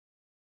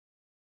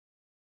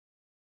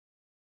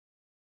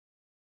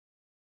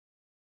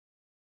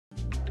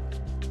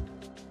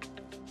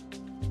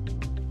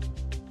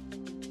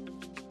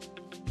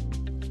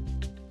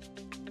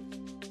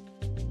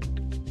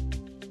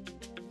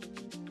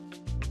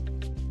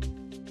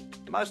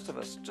Most of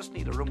us just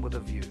need a room with a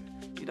view.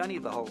 You don't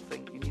need the whole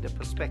thing, you need a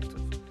perspective.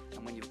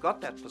 And when you've got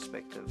that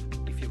perspective,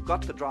 if you've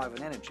got the drive and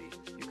energy,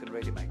 you can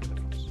really make a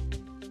difference.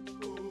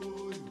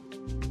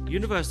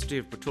 University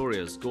of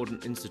Pretoria's Gordon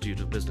Institute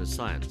of Business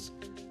Science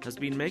has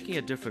been making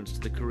a difference to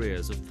the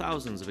careers of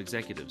thousands of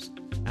executives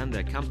and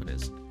their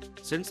companies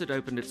since it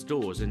opened its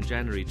doors in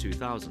January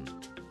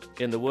 2000.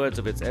 In the words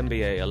of its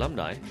MBA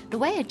alumni, the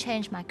way it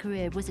changed my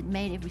career was it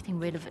made everything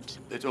relevant.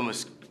 It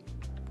almost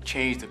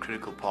changed the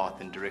critical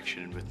path and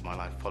direction in which my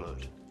life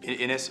followed.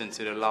 In essence,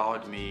 it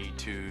allowed me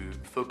to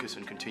focus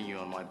and continue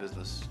on my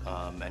business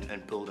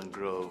and build and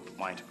grow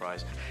my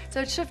enterprise. So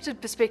it shifted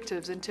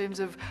perspectives in terms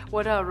of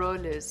what our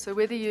role is. So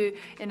whether you're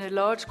in a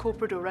large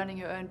corporate or running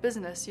your own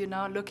business, you're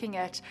now looking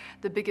at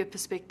the bigger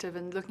perspective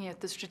and looking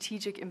at the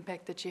strategic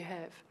impact that you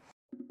have.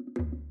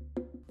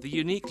 The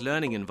unique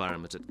learning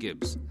environment at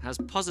GIBS has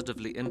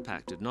positively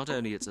impacted not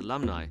only its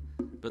alumni,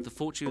 but the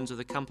fortunes of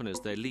the companies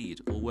they lead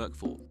or work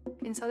for.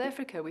 In South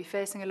Africa, we're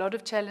facing a lot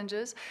of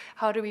challenges.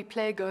 How do we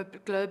play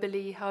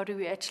globally? How do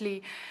we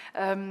actually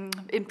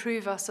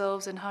improve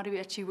ourselves? And how do we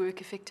actually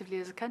work effectively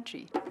as a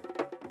country?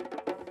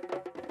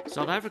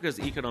 South Africa's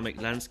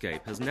economic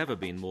landscape has never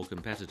been more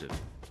competitive.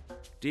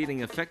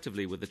 Dealing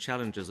effectively with the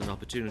challenges and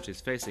opportunities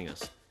facing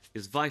us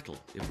is vital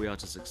if we are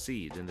to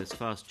succeed in this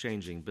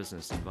fast-changing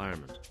business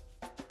environment.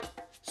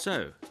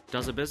 So,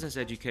 does a business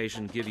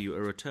education give you a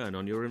return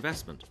on your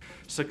investment?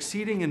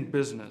 Succeeding in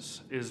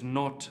business is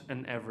not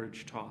an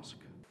average task.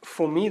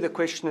 For me, the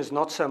question is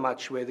not so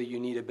much whether you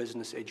need a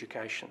business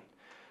education.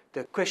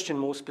 The question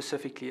more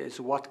specifically is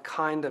what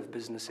kind of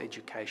business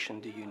education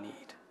do you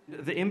need?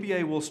 The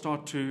MBA will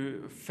start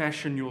to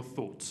fashion your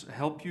thoughts,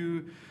 help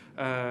you,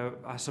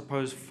 I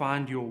suppose,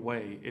 find your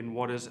way in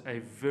what is a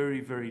very,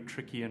 very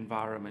tricky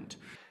environment.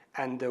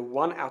 And the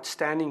one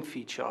outstanding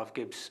feature of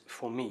GIBS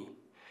for me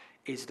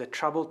is the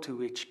trouble to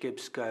which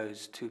GIBS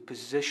goes to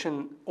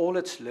position all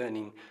its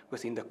learning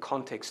within the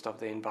context of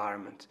the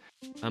environment.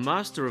 A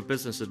Master of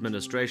Business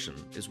Administration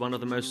is one of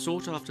the most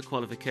sought-after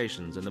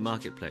qualifications in the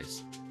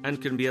marketplace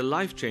and can be a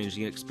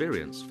life-changing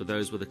experience for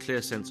those with a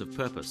clear sense of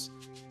purpose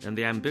and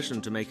the ambition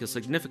to make a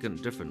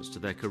significant difference to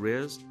their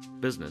careers,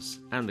 business,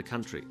 and the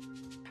country.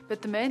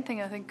 But the main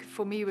thing, I think,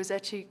 for me was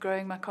actually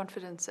growing my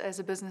confidence as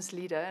a business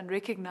leader and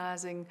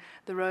recognizing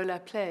the role I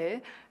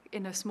play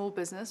in a small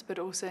business, but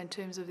also in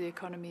terms of the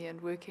economy and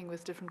working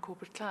with different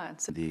corporate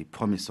clients. The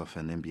promise of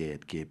an MBA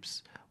at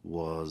GIBS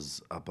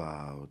was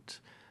about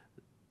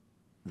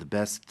the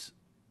best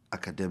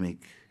academic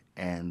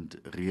and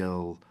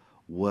real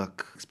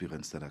work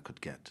experience that I could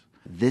get.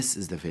 This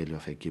is the value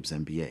of a GIBS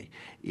MBA,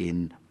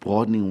 in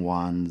broadening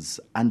one's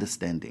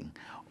understanding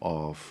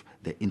of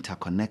the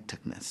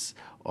interconnectedness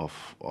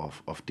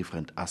of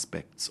different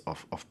aspects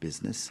of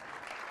business.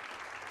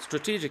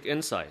 Strategic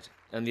insight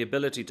and the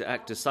ability to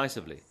act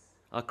decisively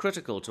are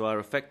critical to our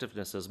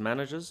effectiveness as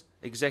managers,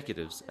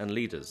 executives, and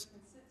leaders.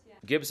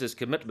 GIBS's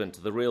commitment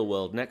to the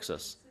real-world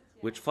nexus,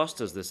 which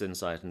fosters this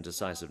insight and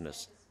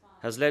decisiveness,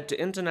 has led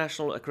to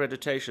international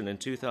accreditation in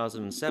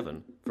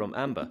 2007 from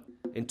AMBER.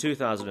 In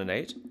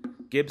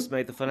 2008, GIBS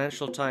made the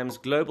Financial Times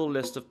global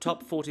list of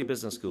top 40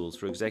 business schools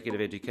for executive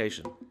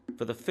education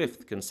for the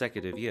 5th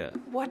consecutive year.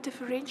 What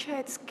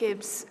differentiates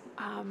GIBS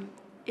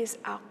is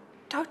our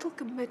total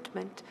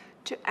commitment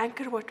to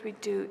anchor what we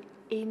do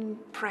in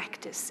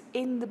practice,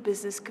 in the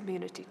business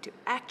community, to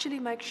actually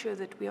make sure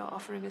that we are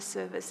offering a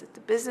service that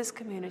the business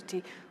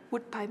community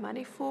would pay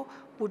money for,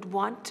 would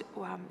want,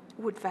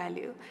 would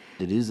value.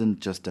 It isn't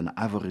just an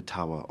ivory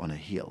tower on a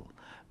hill,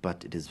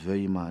 but it is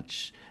very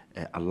much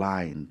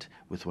aligned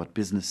with what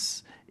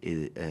business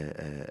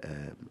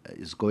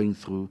is going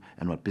through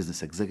and what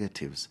business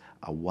executives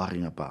are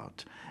worrying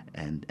about.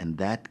 And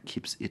that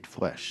keeps it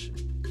fresh.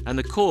 And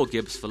the core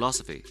GIBS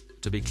philosophy,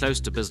 to be close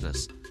to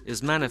business,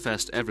 is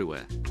manifest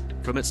everywhere,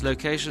 from its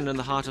location in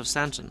the heart of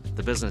Sandton,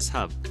 the business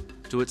hub,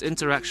 to its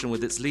interaction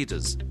with its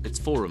leaders, its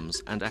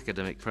forums and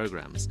academic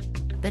programs.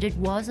 But it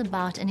was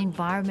about an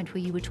environment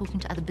where you were talking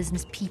to other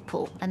business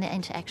people and the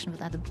interaction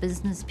with other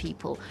business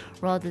people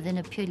rather than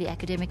a purely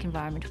academic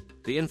environment.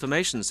 The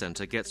Information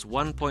Centre gets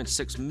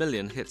 1.6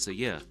 million hits a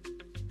year.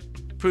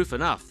 Proof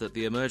enough that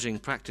the emerging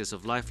practice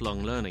of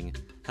lifelong learning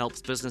helps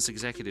business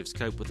executives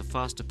cope with the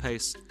faster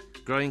pace,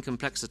 growing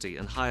complexity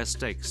and higher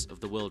stakes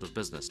of the world of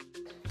business.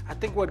 I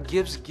think what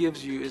GIBS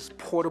gives you is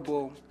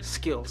portable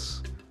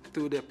skills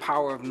through the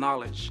power of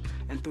knowledge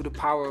and through the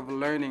power of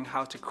learning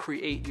how to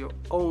create your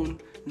own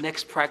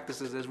next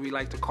practices, as we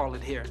like to call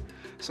it here.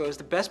 So it's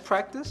the best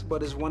practice,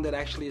 but it's one that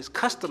actually is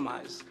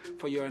customized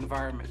for your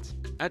environment.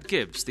 At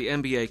GIBS, the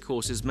MBA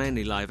course is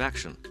mainly live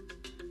action.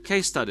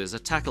 Case studies are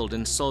tackled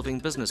in solving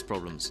business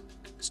problems.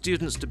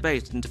 Students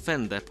debate and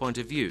defend their point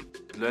of view.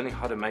 Learning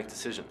how to make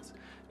decisions.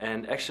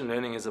 And action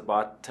learning is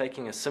about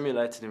taking a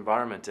simulated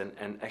environment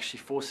and actually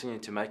forcing you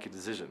to make a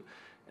decision.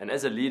 And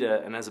as a leader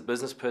and as a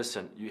business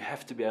person, you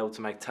have to be able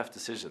to make tough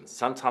decisions,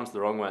 sometimes the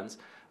wrong ones,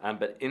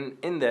 but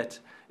in that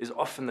is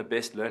often the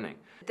best learning.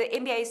 The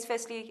MBA is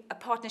firstly a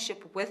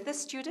partnership with the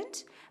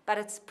student, but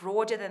it's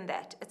broader than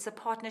that. It's a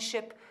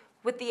partnership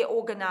with the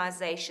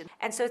organization.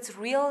 And so it's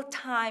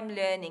real-time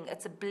learning.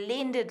 It's a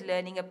blended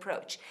learning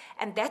approach.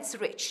 And that's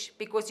rich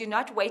because you're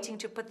not waiting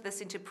to put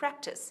this into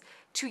practice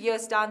 2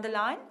 years down the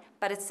line,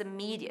 but it's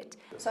immediate.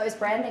 So is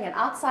branding an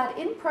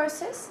outside-in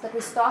process that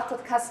we start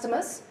with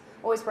customers,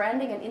 or is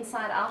branding an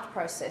inside-out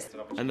process?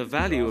 And the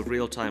value of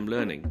real-time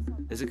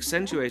learning is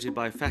accentuated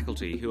by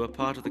faculty who are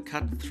part of the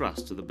cut and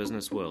thrust of the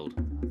business world.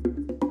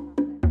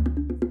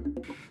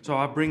 So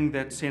I bring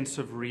that sense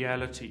of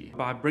reality.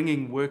 By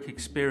bringing work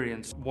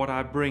experience, what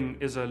I bring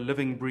is a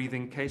living,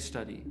 breathing case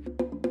study.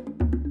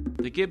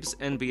 The GIBS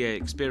MBA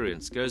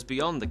experience goes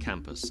beyond the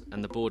campus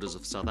and the borders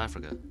of South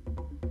Africa.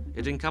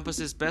 It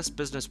encompasses best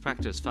business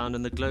practice found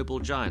in the global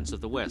giants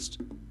of the West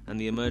and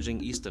the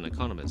emerging Eastern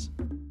economies.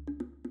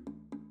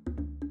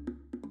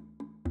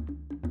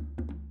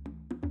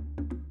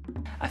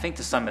 I think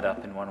to sum it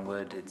up in one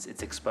word, it's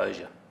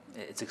exposure.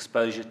 It's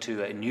exposure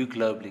to a new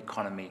global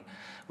economy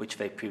which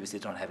they previously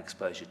don't have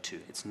exposure to.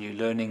 It's new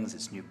learnings,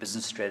 it's new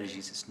business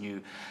strategies, it's new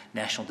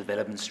national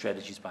development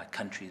strategies by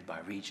countries, by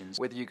regions.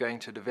 Whether you're going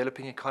to a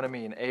developing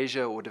economy in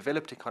Asia or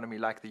developed economy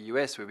like the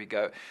US where we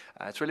go,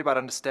 it's really about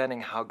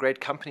understanding how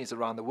great companies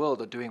around the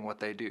world are doing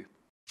what they do.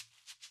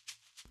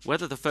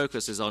 Whether the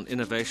focus is on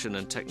innovation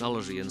and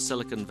technology in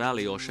Silicon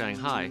Valley or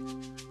Shanghai,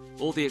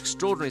 or the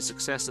extraordinary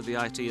success of the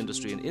IT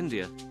industry in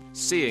India,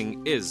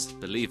 seeing is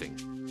believing.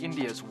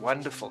 India is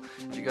wonderful.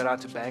 If you go down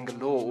to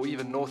Bangalore or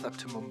even north up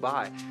to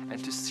Mumbai,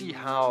 and to see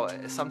how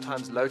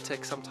sometimes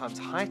low-tech, sometimes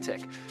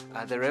high-tech,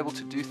 they're able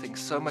to do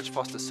things so much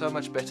faster, so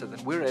much better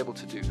than we're able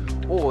to do,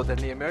 or than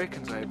the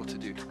Americans are able to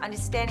do.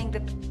 Understanding the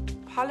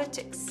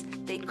politics,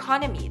 the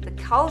economy, the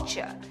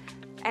culture,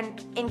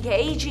 and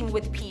engaging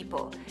with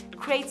people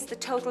creates the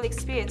total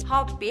experience.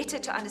 How better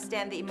to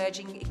understand the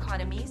emerging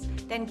economies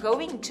than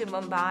going to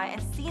Mumbai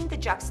and seeing the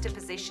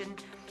juxtaposition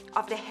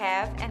of the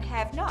have and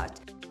have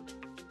not.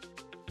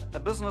 A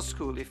business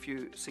school, if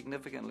you're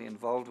significantly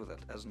involved with it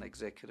as an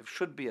executive,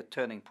 should be a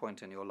turning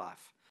point in your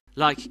life.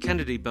 Like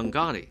Kennedy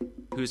Bungani,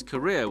 whose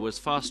career was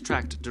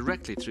fast-tracked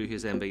directly through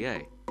his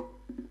MBA.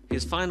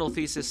 His final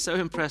thesis so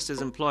impressed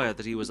his employer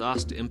that he was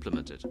asked to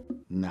implement it.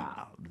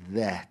 Now,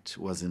 that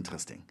was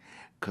interesting,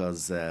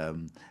 because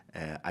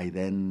I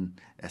then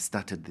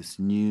started this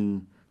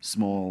new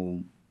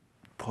small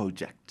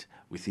project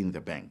within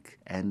the bank,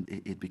 and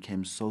it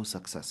became so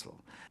successful.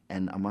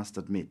 And I must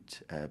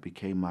admit,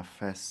 became my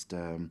first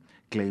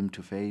claim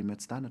to fame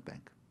at Standard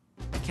Bank.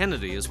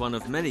 Kennedy is one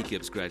of many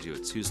GIBS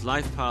graduates whose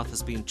life path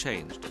has been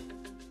changed.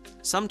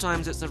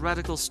 Sometimes it's a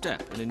radical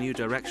step in a new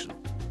direction.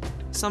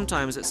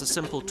 Sometimes it's a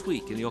simple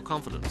tweak in your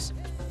confidence,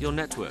 your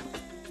network,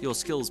 your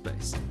skills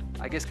base.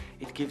 I guess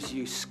it gives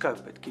you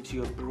scope, it gives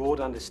you a broad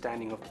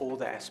understanding of all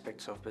the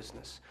aspects of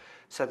business,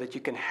 so that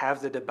you can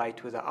have the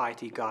debate with the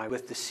IT guy,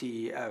 with the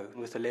CEO,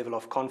 with a level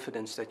of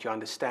confidence that you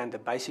understand the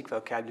basic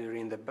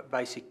vocabulary and the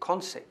basic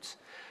concepts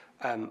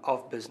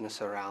of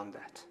business around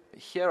that.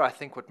 Here, I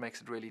think what makes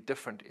it really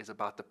different is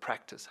about the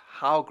practice,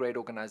 how great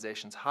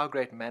organizations, how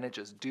great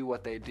managers do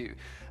what they do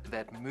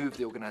that move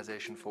the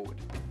organization forward.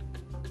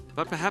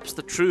 But perhaps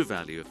the true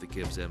value of the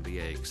GIBS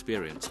MBA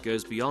experience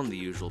goes beyond the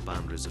usual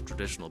boundaries of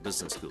traditional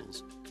business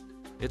schools.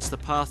 It's the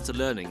path to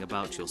learning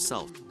about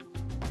yourself.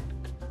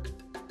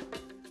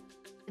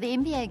 The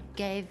MBA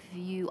gave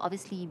you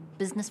obviously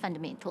business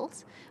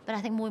fundamentals, but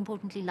I think more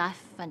importantly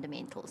life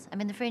fundamentals. I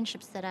mean, the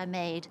friendships that I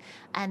made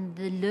and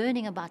the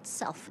learning about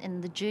self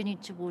and the journey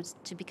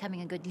to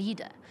becoming a good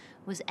leader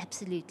was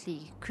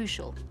absolutely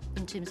crucial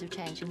in terms of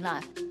changing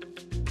life.